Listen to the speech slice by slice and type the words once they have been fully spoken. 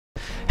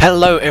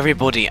Hello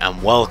everybody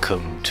and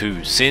welcome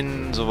to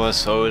Sins of a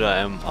Solar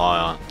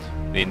Empire,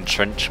 the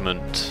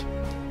Entrenchment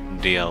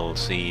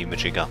DLC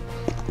majigger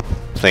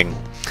thing.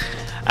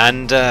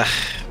 And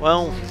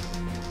well,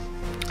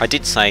 I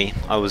did say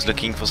I was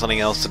looking for something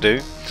else to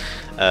do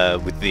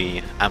with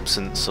the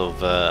absence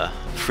of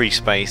free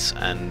space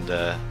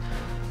and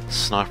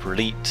Sniper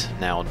Elite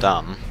now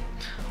done.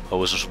 I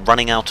was just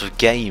running out of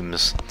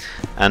games,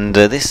 and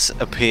this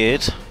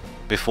appeared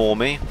before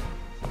me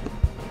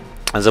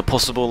as a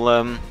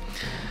possible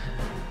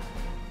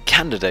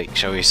candidate,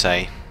 shall we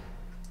say.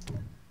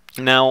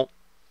 Now,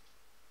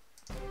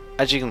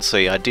 as you can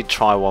see, I did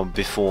try one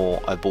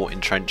before I bought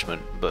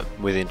Entrenchment, but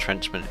with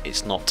Entrenchment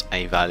it's not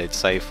a valid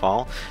save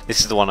file.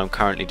 This is the one I'm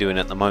currently doing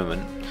at the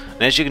moment,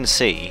 and as you can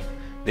see,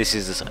 this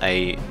is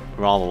a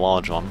rather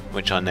large one,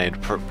 which I named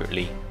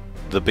appropriately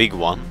the big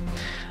one.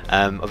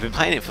 I've been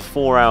playing it for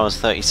 4 hours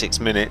 36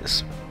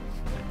 minutes,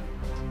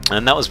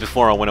 and that was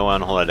before I went away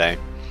on holiday.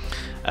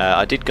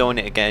 I did go on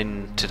it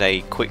again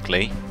today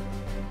quickly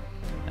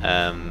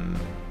to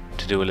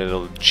do a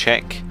little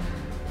check,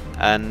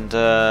 and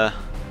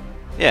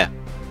yeah,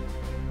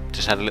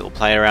 just had a little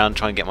play around,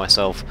 try and get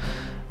myself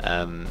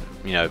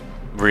you know,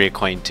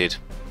 reacquainted.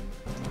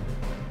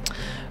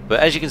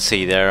 But as you can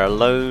see, there are a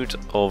load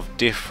of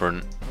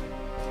different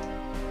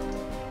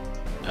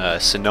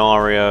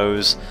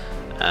scenarios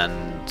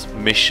and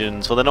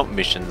missions. Well, they're not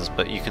missions,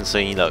 but you can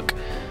see, look,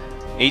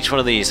 each one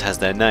of these has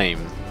their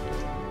name.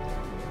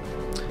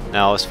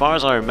 Now, as far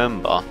as I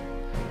remember,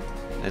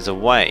 there's a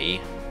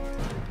way.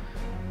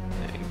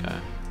 There you go.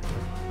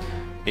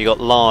 You got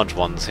large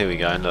ones. Here we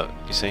go. And look,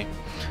 you see,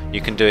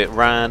 you can do it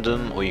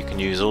random, or you can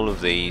use all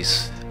of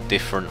these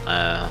different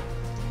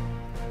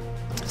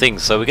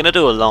things. So we're going to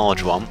do a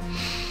large one,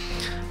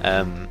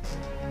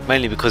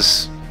 mainly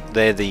because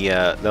they're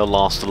they'll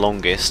last the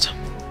longest.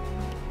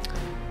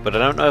 But I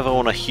don't know if I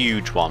want a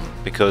huge one,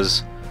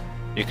 because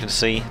you can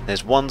see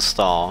there's one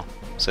star,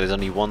 so there's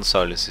only one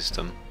solar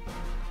system,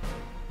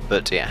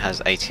 but it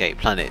has 88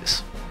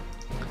 planets.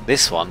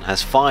 This one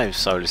has 5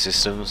 solar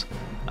systems,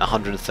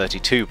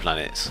 132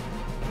 planets.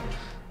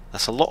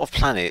 That's a lot of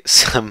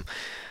planets.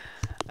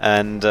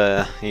 And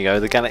you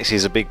know, the galaxy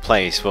is a big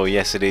place. Well,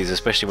 yes it is,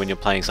 especially when you're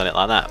playing something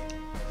like that.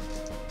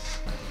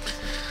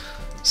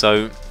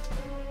 So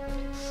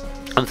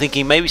I'm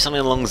thinking maybe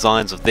something along the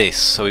lines of this.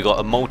 So we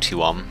got a multi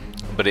one,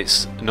 but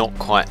it's not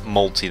quite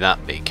multi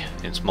that big,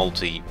 it's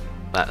multi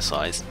that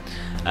size,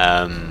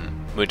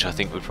 which I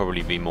think would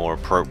probably be more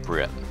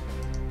appropriate.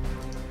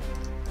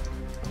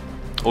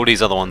 All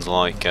these other ones,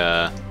 like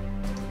you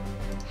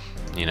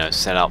know,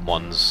 set up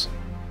ones.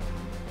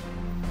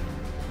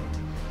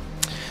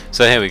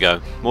 So here we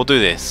go, we'll do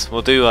this,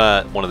 we'll do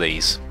one of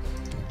these.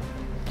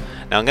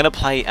 Now I'm going to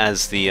play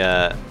as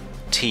the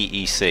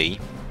TEC.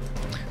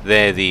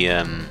 They're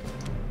the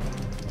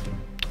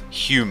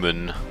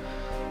human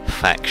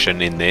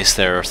faction in this.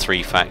 There are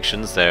 3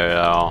 factions. There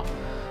are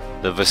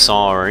the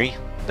Vasari,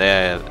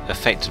 they're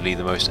effectively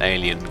the most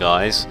alien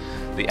guys.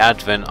 The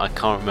Advent, I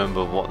can't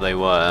remember what they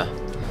were,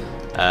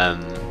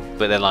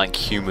 but they're like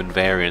human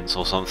variants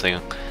or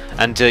something.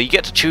 And you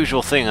get to choose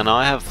your thing, and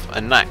I have a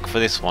knack for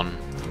this one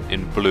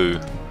in blue.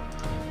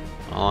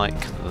 I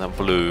like the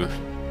blue.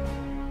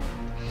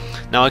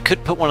 Now I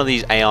could put one of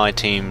these AI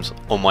teams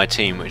on my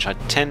team, which I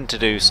tend to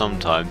do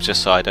sometimes,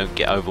 just so I don't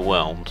get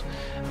overwhelmed.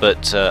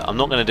 But I'm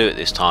not going to do it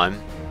this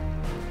time.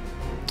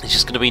 It's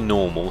just going to be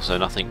normal, so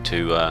nothing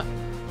too... I'm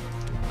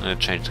going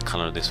to change the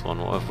colour of this one.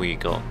 What have we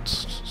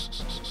got?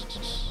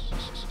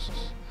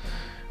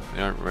 We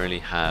don't really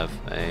have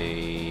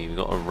a... We've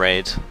got a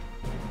red.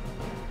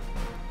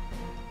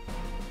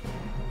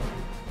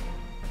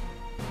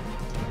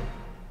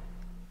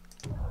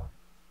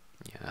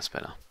 Yeah, that's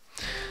better.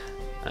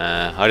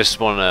 I just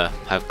want to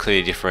have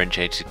clearly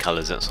differentiated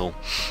colours, that's all.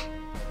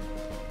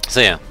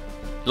 So yeah,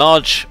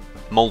 large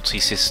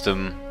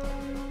multi-system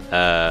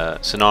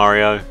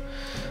scenario.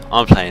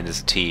 I'm playing as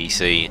a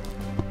TEC.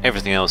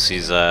 Everything else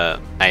is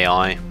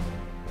AI,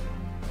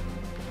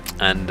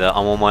 and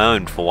I'm on my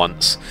own for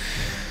once.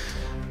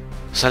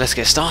 So let's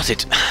get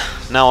started.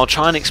 Now I'll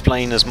try and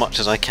explain as much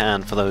as I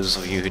can for those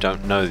of you who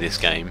don't know this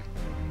game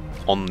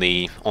on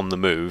the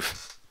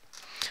move,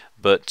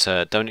 but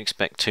don't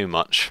expect too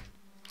much.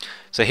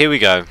 So here we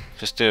go.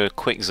 Just do a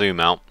quick zoom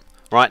out.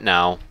 Right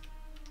now,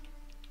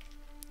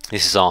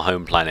 this is our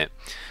home planet.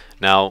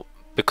 Now,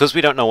 because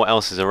we don't know what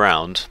else is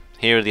around,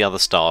 here are the other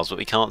stars, but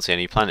we can't see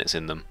any planets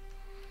in them.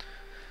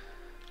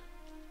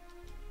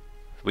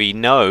 We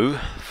know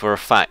for a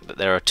fact that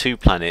there are 2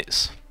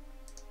 planets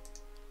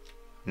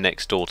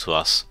next door to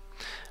us.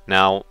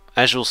 Now,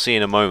 as you'll see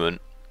in a moment,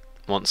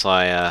 once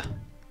I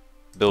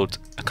build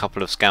a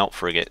couple of scout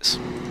frigates,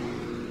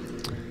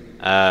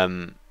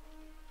 I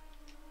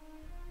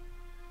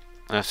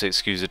have to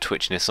excuse the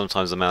twitchiness,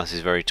 sometimes the mouse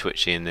is very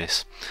twitchy in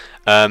this.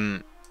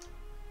 We'll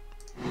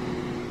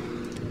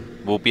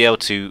be able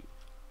to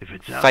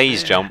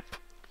phase jump.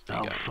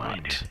 I'll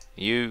find it.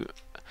 You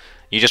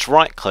just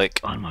right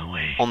click On my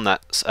way. on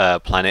that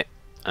planet,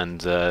 and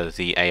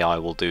the AI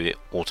will do it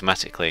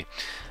automatically.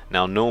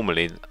 Now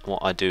normally what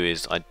I do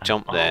is I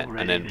jump there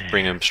and then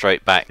bring them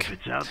straight back, If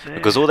it's out there,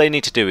 because all they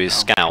need to do is I'll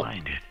scout.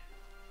 find it.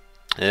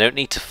 They don't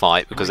need to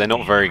fight because they're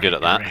not Point me in very the good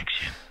right at that.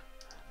 direction.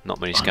 Not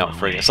many On scout my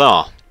frigates way.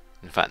 are.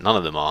 In fact, none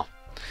of them are.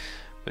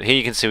 But here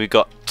you can see we've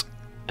got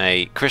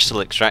a crystal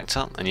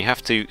extractor, and you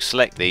have to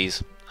select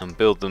these and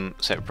build them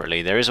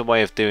separately. There is a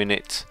way of doing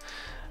it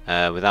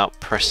without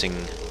pressing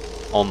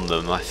on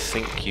them. I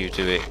think you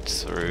do it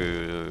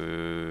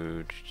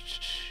through...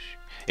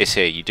 It's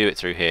here, you do it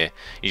through here.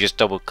 You just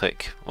double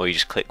click, or you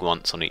just click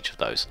once on each of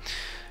those.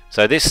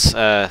 So this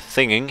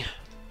thinging,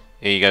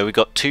 here you go, we've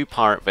got 2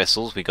 pirate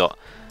vessels. We got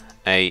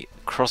a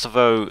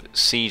Kosovo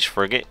siege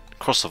frigate.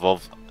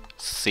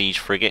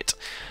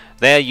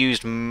 They're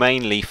used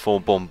mainly for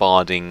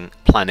bombarding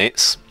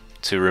planets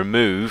to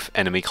remove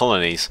enemy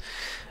colonies.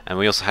 And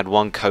we also had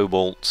 1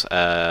 Cobalt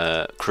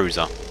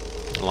cruiser,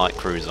 light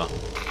cruiser,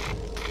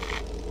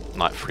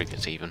 light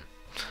frigate even.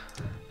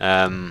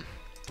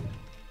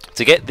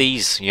 To get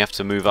these, you have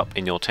to move up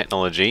in your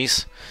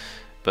technologies,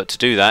 but to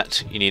do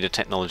that, you need a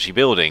technology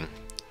building.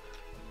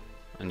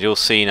 And you'll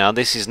see now,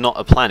 this is not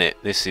a planet,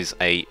 this is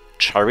a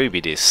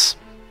Charybdis.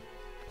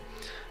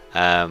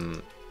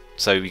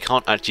 So you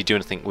can't actually do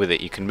anything with it.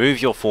 You can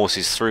move your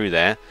forces through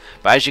there,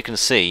 but as you can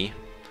see,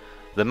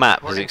 the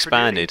map has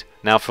expanded.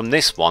 Now from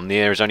this one,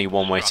 there is only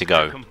one way to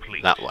go,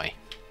 that way,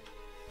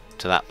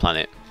 to that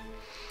planet.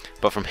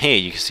 But from here,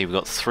 you can see we've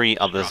got 3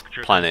 other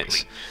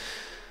planets.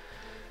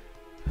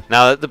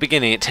 Now at the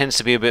beginning, it tends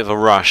to be a bit of a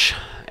rush.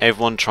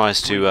 Everyone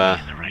tries to In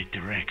the right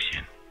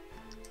direction.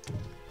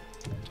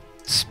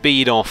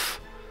 speed off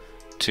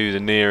to the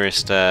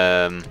nearest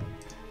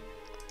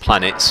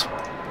planets,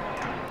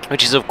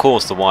 which is of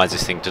course the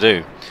wisest thing to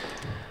do.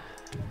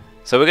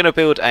 So we're going to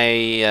build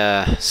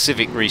a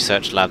civic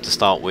research lab to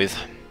start with.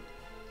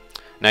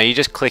 Now you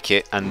just click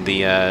it and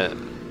the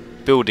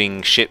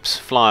building ships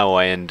fly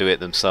away and do it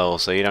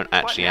themselves, so you don't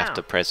actually have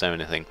to press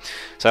anything.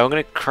 So I'm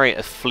going to create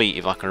a fleet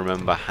if I can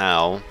remember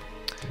how.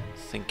 I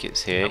think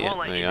it's here. Yeah,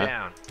 there you go.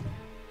 Down.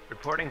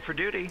 Reporting for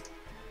duty.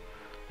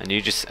 And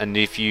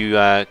if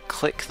you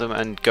click them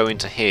and go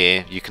into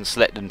here, you can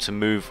select them to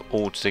move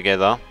all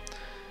together.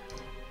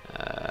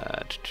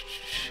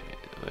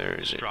 Where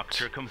is it?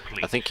 Structure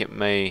complete. I think it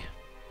may.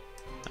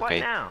 Okay.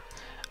 What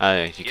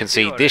now? You can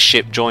see this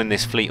ship joined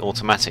this fleet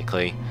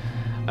automatically.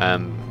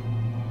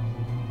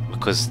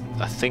 Because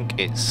I think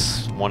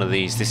it's one of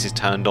these. This is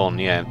turned on,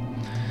 yeah.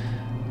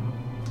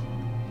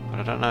 But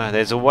I don't know.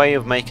 There's a way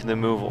of making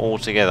them move all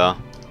together.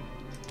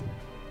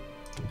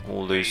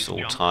 All loose,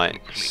 all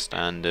tight,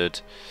 standard.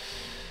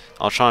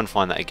 I'll try and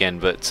find that again.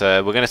 But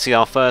we're going to see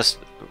our first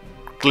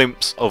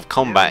glimpse of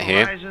combat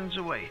here.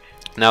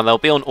 Now they'll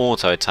be on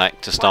auto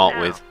attack to start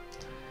with.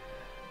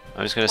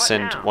 I'm just going to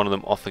send one of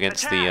them off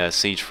against the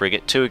siege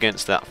frigate, 2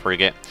 against that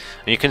frigate,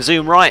 and you can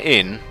zoom right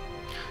in.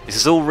 This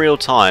is all real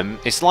time.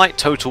 It's like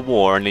Total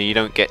War, only you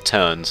don't get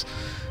turns.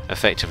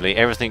 Effectively,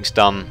 everything's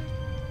done,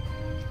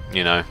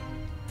 you know,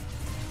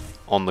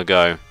 on the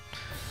go.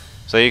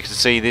 So you can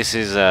see this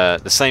is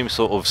the same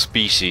sort of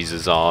species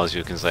as ours.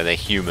 You can say they're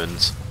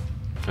humans,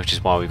 which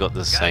is why we've got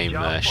the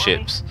same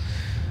ships.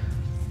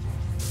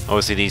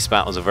 Obviously these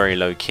battles are very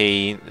low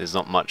key, there's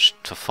not much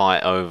to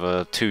fight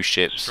over, 2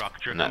 ships,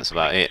 and that's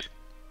about it.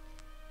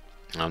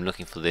 I'm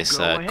looking for this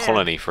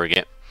colony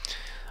frigate,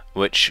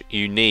 which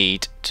you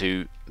need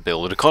to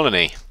build a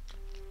colony.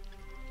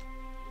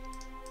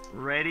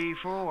 Ready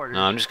for orders.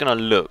 Now I'm just going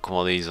to look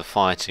while these are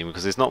fighting,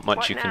 because there's not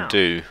much you can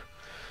do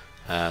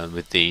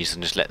with these,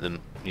 and just let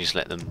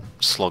them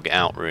slog it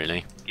out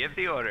really. Give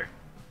the order.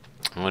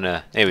 I'm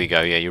gonna, there we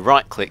go, yeah, you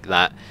right click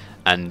that,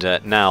 and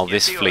now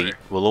this fleet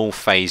will all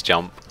phase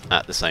jump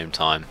at the same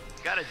time.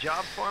 Got a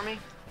job for me?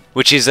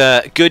 Which is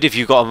good if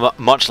you've got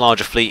a much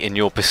larger fleet and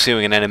you're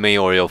pursuing an enemy,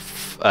 or you're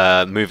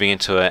moving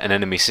into an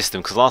enemy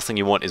system, because the last thing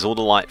you want is all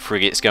the light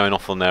frigates going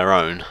off on their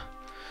own,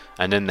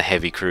 and then the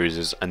heavy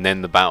cruisers, and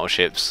then the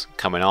battleships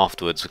coming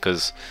afterwards,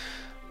 because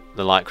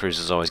the light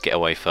cruisers always get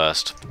away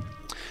first.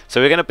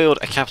 So we're going to build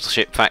a capital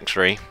ship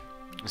factory.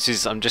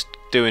 I'm just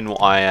doing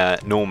what I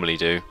normally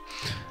do.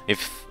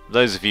 If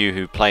those of you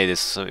who play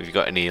this, if you've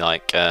got any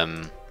like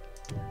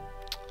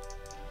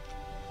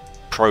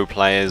pro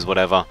players,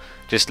 whatever,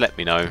 just let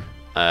me know.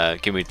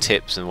 Give me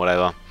tips and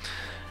whatever.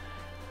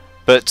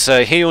 But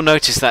here you'll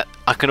notice that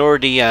I can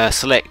already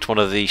select one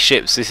of the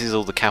ships. This is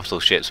all the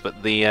capital ships,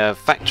 but the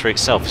factory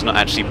itself is not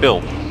actually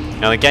built.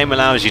 Now the game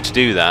allows you to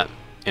do that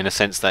in a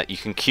sense that you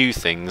can queue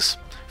things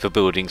for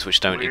buildings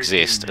which don't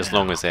exist as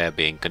long as they're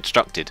being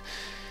constructed.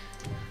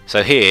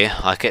 So here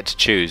I get to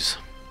choose.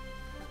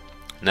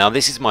 Now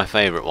this is my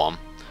favourite one,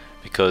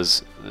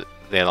 because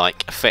they're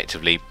like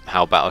effectively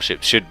how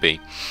battleships should be.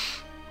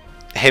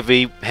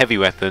 Heavy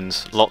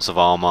weapons, lots of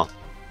armour,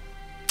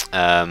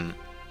 and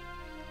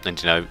you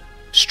know,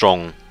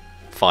 strong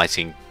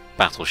fighting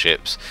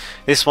battleships.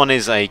 This one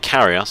is a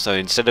carrier, so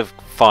instead of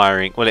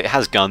firing, well, it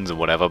has guns and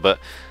whatever, but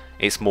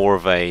it's more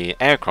of a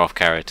aircraft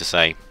carrier to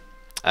say.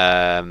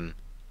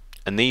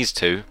 And these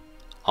 2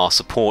 are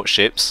support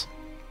ships,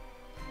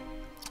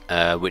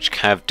 which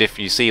have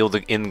you see all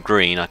the in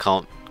green. I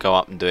can't go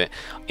up and do it.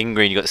 In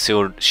green, you've got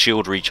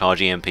shield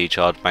recharge, EMP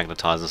charge,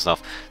 magnetize and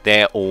stuff.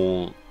 They're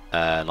all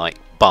like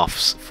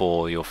buffs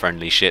for your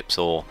friendly ships,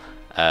 or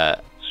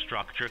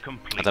Structure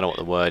complete. I don't know what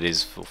the word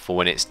is for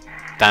when it's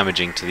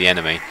damaging to the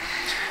enemy.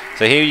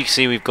 So here you can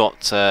see we've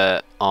got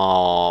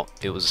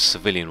it was a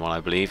civilian one, I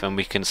believe, and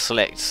we can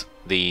select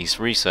these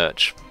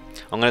research.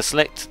 I'm going to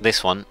select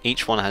this one.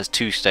 Each one has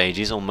 2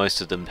 stages, or most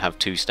of them have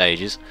 2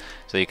 stages.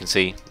 So you can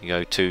see you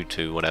go 2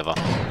 to whatever.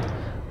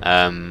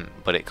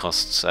 But it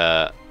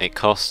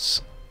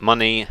costs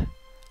money,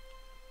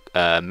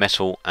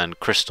 metal, and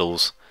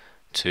crystals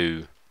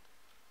to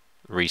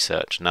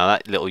research. Now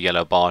that little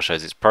yellow bar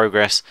shows its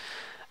progress,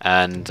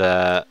 and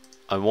I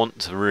want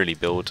to really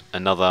build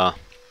another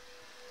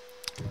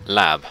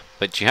lab.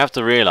 But you have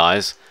to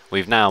realise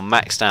we've now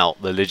maxed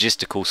out the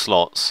logistical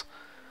slots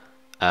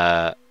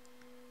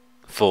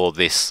for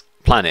this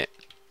planet.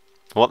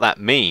 What that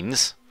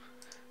means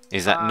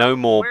is that no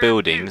more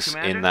buildings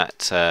in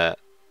that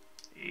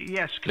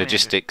Yes, Commander.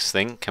 logistics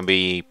thing can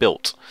be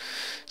built.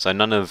 So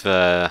none of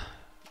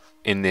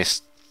in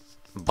this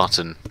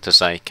button to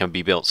say can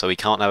be built. So we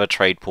can't have a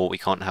trade port, we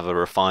can't have a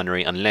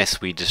refinery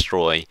unless we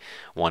destroy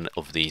one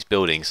of these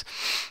buildings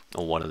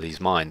or one of these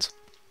mines.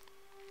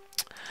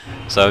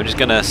 So I'm just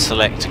going to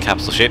select a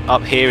capital ship.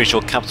 Up here is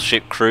your capital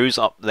ship cruise.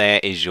 Up there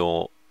is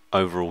your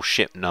overall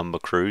ship number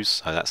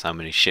cruise. So that's how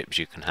many ships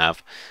you can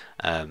have.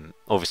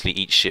 Obviously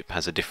each ship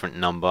has a different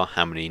number,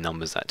 how many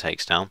numbers that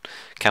takes down.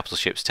 Capital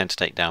ships tend to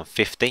take down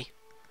 50.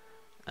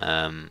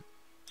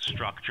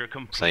 Structure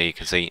complete. So you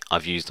can see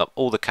I've used up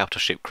all the capital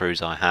ship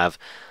crews I have,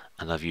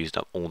 and I've used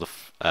up all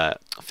the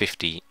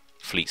 50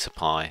 fleet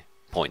supply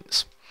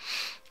points.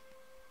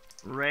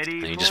 Ready.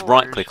 And you just for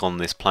right orders. click on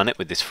this planet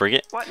with this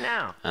frigate, What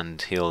now?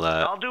 and he'll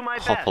I'll do my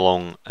hop best.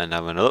 along and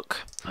have a look.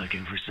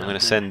 Looking for something? I'm going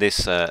to send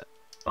this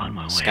on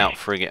my scout way.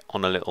 frigate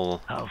on a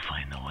little I'll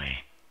find the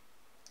way.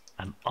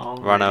 I'm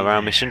already run around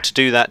there. mission. To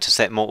do that, to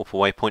set multiple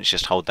waypoints,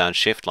 just hold down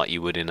shift like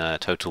you would in a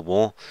Total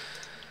War,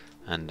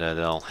 and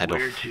they'll head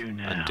Where off to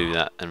now? and do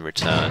that and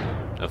return,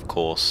 of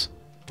course.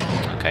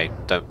 Okay,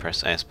 don't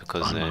press S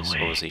because On my there's way.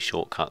 obviously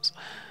shortcuts.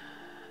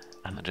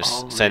 I'm I'll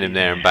just send him already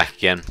there and back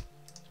again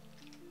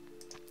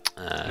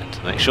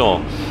to make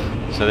sure.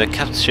 So the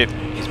capital ship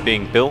is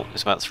being built.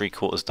 It's about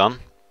 3/4 done.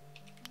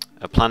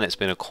 A planet's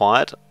been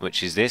acquired,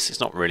 which is this.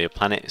 It's not really a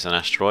planet, it's an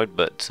asteroid,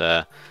 but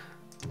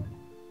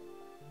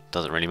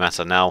doesn't really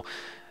matter. Now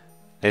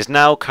there's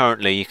now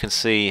currently, you can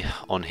see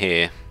on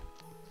here,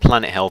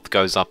 planet health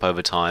goes up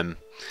over time,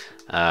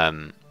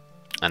 and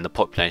the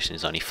population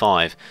is only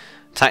 5.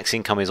 Tax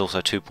income is also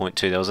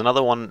 2.2. There was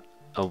another one,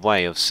 a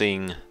way of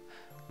seeing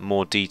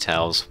more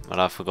details, but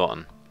I've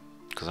forgotten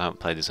because I haven't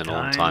played this in a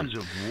long time. Times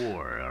of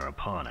war are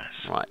upon us.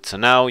 Right, so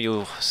now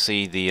you'll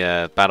see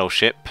the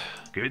battleship.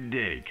 Good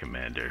day,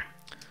 Commander.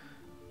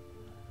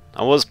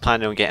 I was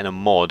planning on getting a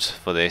mod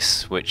for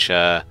this, which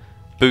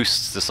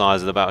boosts the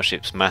size of the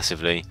battleships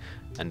massively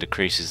and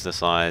decreases the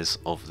size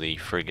of the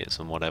frigates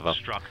and whatever.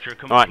 Structure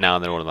complete. Right now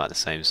they're all about the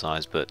same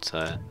size, but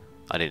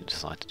I didn't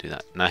decide to do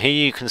that. Now here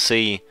you can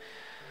see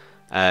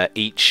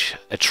each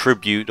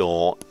attribute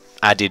or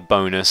added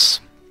bonus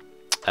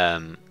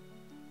the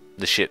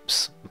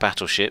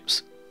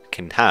battleships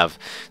can have.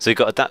 So you've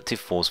got adaptive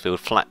force field,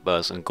 flak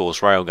burst, and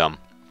Gauss railgun.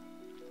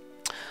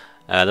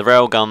 The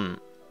railgun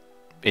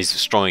is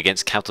strong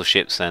against capital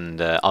ships and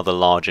other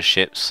larger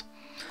ships.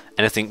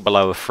 Anything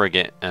below a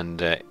frigate,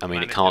 and I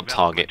mean, it can't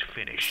target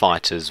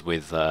fighters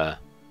with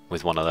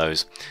one of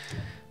those.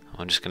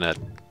 I'm just going to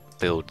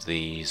build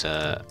these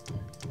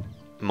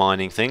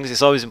mining things.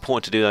 It's always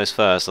important to do those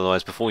first,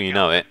 otherwise before you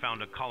know it.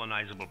 Found a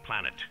colonizable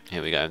planet.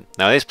 Here we go.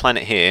 Now this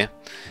planet here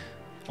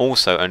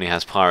also only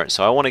has pirates,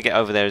 so I want to get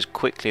over there as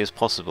quickly as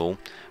possible,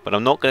 but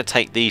I'm not going to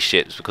take these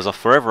ships because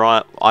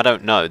I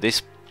don't know,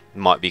 this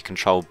might be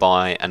controlled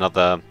by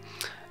another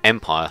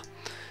empire,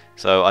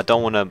 so I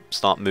don't want to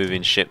start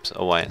moving ships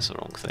away. It's the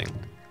wrong thing.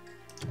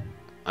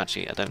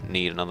 Actually, I don't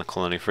need another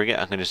colony frigate,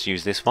 I can just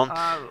use this one.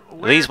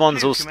 These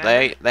ones also,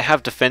 they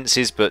have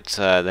defences, but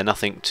they're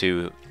nothing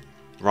to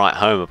write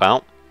home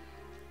about.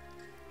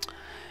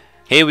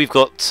 Here we've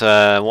got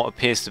what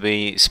appears to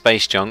be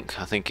space junk,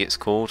 I think it's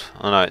called.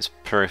 Oh no, it's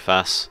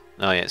Purifas.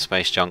 Oh yeah, it's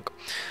space junk.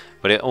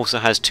 But it also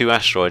has 2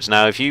 asteroids.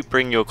 Now if you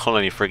bring your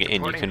colony frigate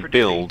in, you can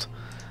build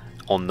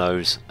on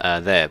those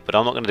there. But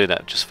I'm not going to do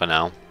that just for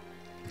now.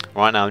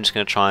 Right now I'm just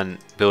going to try and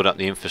build up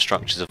the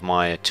infrastructures of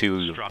my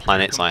 2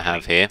 planets I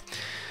have here.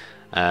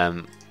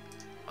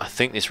 I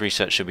think this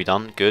research should be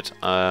done. Good.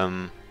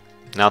 Now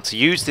to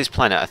use this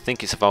planet, I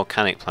think it's a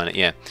volcanic planet,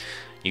 yeah.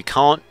 You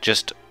can't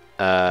just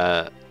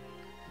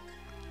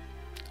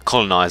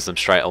colonize them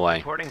straight away.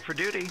 Reporting for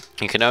duty.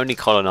 You can only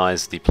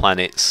colonize the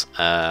planets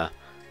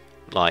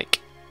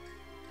like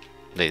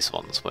these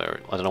ones, where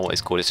I don't know what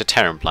it's called. It's a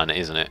Terran planet,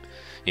 isn't it?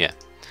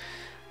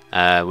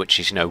 Yeah. Which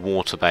is, you know,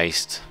 water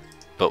based,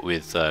 but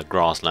with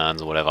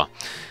grasslands or whatever.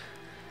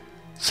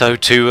 So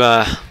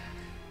to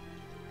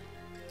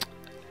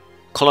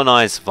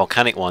colonize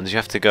volcanic ones, you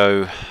have to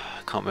go.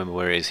 I can't remember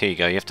where it is. Here you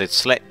go. You have to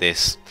select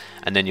this,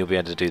 and then you'll be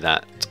able to do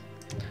that.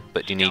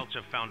 but you need, Scouts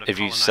have found a if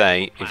you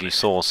colonizable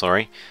saw,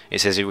 sorry,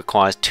 it says it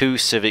requires 2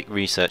 civic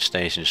research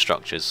station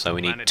structures, so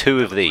we need 2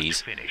 of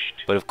these,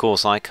 finished. but of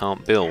course I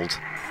can't build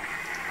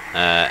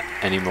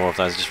any more of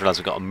those. I just realised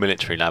we've got a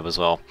military lab as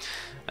well.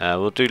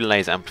 We'll do the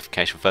laser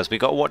amplification first. We've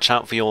got to watch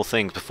out for your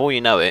things. Before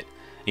you know it,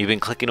 you've been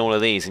clicking all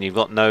of these and you've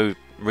got no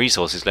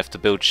resources left to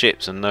build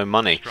ships and no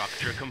money.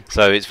 Structure complete.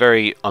 So it's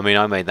very, I mean,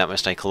 I made that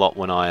mistake a lot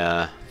when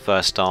I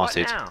first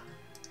started. What now?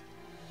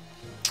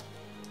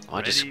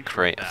 I just Ready for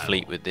create a battle.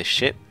 fleet with this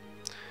ship,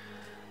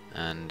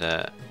 and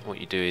what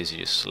you do is you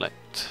just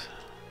select,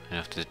 you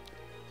have to,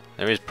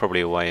 there is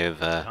probably a way of,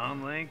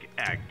 Comlink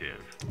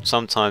active.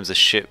 sometimes the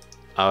ship,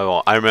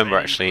 oh I remember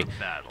Ready actually, for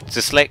battle.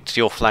 to select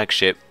your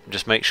flagship,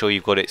 just make sure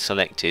you've got it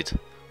selected,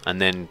 and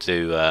then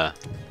do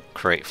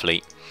create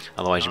fleet.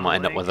 Otherwise you might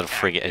end up with a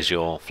frigate as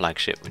your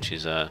flagship, which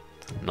is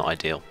not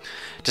ideal.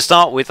 To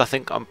start with, I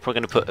think I'm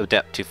probably going to put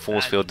adaptive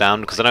force field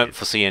down because I don't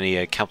foresee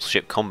any capital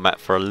ship combat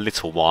for a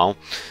little while.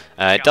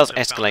 It does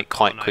Scouts have found escalate a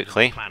quite colonizable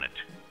quickly. planet.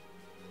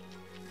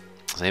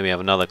 So here we have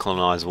another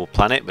colonizable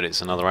planet, but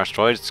it's another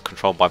asteroid. It's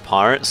controlled by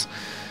pirates,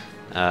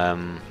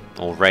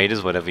 or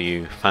raiders, whatever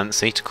you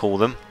fancy to call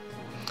them.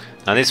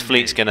 Now this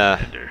fleet's going to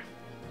Commander.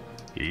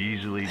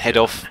 Easily head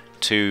done. off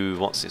to,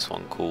 what's this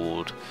one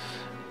called?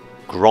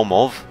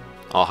 Gromov.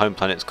 Our home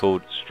planet's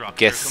called Structure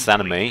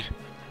Gethsemane. complete.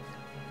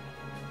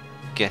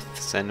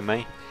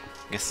 Gethsemane?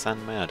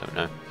 Gethsemane? I don't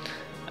know.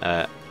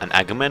 And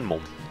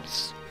Agamemnon.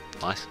 It's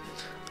nice.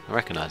 I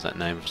recognise that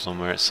name from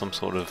somewhere. It's some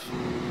sort of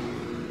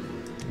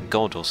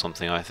god or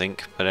something, I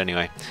think. But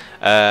anyway,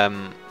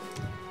 I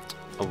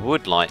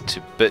would like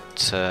to,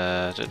 but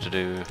I'll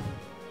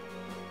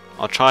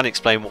try and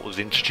explain what was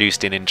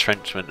introduced in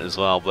Entrenchment as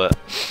well. But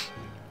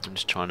I'm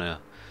just trying to.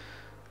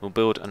 We'll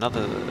build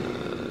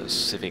another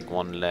civic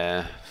one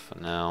there for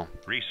now.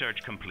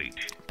 Research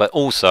complete. But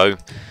also,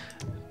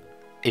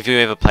 if you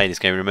ever play this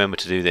game, remember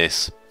to do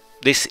this.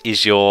 This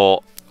is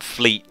your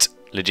fleet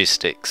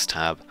logistics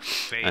tab,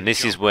 and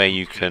this is where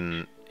you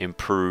can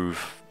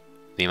improve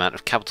the amount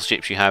of capital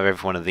ships you have.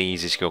 Every one of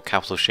these is your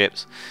capital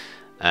ships.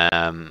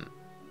 Every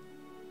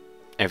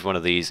one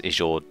of these is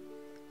your,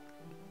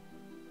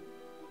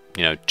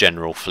 you know,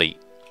 general fleet,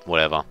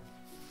 whatever.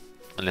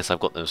 Unless I've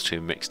got those two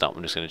mixed up,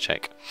 I'm just going to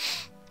check.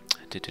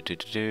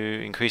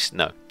 Increase,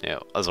 no, yeah,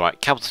 that's right.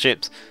 Capital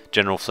ships,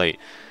 general fleet.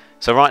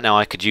 So right now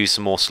I could use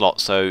some more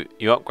slots. So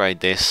you upgrade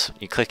this,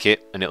 you click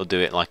it, and it'll do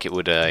it like it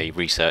would a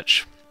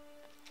research.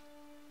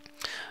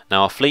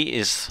 Now our fleet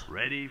is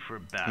Ready for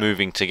battle.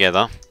 moving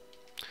together,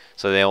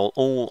 so they'll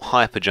all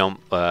hyper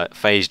jump,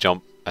 phase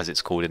jump as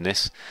it's called in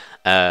this,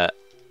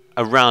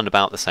 around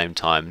about the same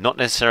time. Not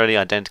necessarily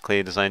identically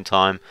at the same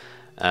time,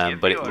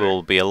 but it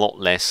will be a lot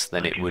less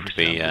than it would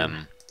be,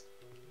 you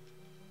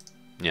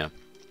know,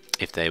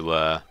 if they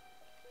were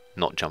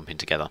not jumping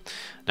together.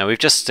 Now we've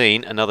just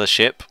seen another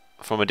ship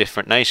from a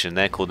different nation.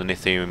 They're called the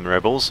Nithirium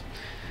Rebels.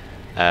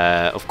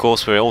 Of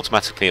course we're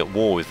automatically at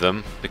war with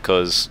them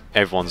because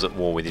everyone's at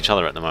war with each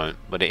other at the moment,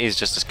 but it is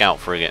just a scout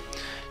frigate.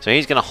 So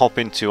he's going to hop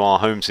into our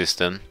home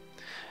system.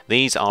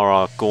 These are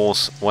our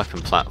Gorse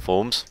weapon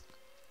platforms.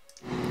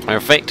 They're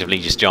effectively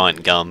just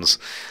giant guns.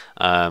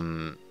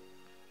 Can't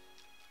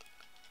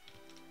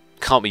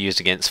be used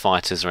against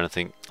fighters or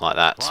anything like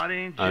that.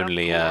 Plotting jump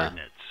Only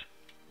coordinates.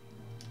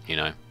 you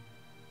know.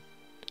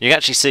 You can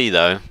actually see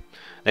though,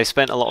 they've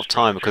spent a lot of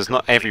time because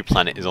not every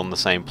planet is on the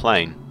same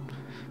plane.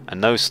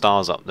 And those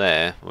stars up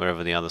there,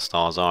 wherever the other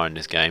stars are in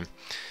this game,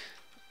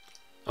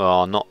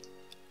 are not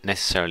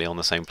necessarily on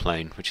the same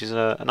plane, which is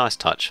a nice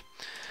touch.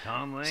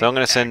 Comlink So I'm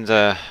going to send,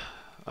 active.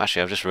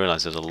 actually I've just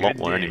realised there's a lot Good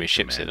more day, enemy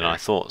ships here than Commander. I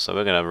thought, so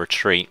we're going to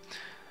retreat.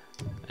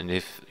 And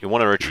if you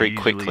want to retreat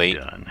Easily quickly,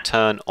 done.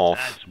 turn off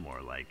That's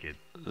more like it.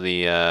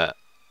 the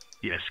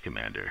Yes,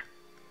 Commander.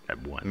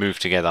 At once. move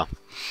together.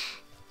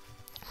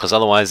 Because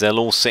otherwise they'll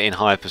all sit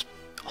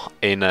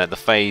in the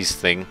phase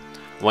thing,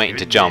 waiting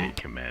to Good jump.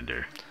 day,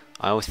 Commander.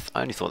 I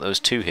only thought there was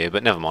 2 here,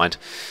 but never mind.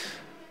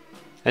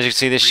 As you can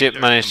see, this ship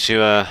managed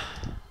to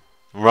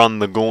run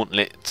the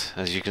gauntlet,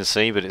 as you can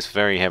see, but it's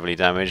very heavily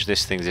damaged.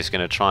 This thing's just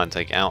going to try and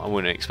take it out. I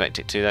wouldn't expect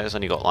it to. It's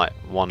only got like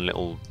one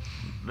little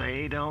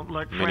They don't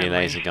look mini friendly.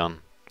 laser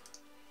gun,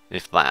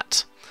 if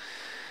that.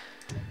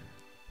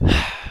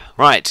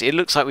 Right, it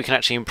looks like we can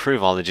actually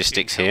improve our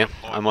logistics here.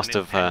 I must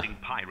have Impending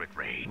pirate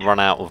raid.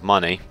 run out of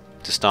money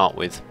to start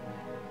with.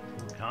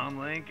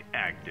 Comlink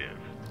active.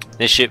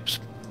 This ship's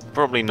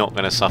probably not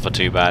going to suffer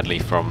too badly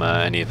from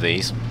any of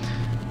these.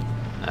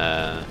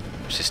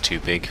 It's just too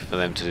big for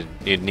them to.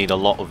 You'd need a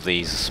lot of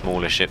these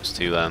smaller ships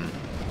to.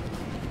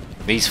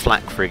 These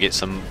flak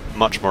frigates are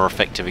much more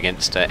effective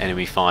against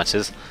enemy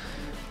fighters.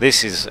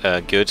 This is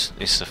good.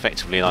 It's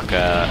effectively like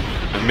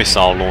a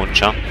missile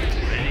launcher.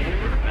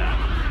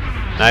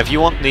 Now, if you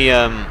want the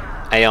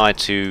AI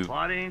to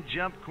Plotting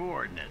jump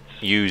coordinates.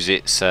 use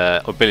its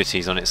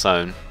abilities on its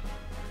own,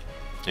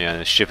 you know,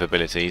 the ship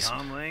abilities,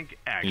 Comlink you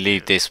active.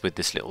 leave this with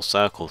this little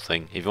circle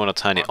thing. If you want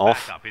to turn it Our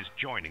off, backup is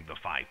joining the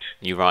fight.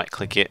 you right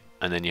click it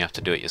and then you have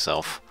to do it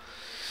yourself.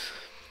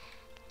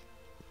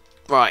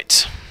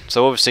 Right,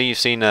 so obviously you've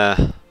seen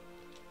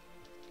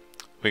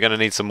we're going to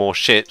need some more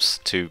ships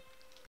to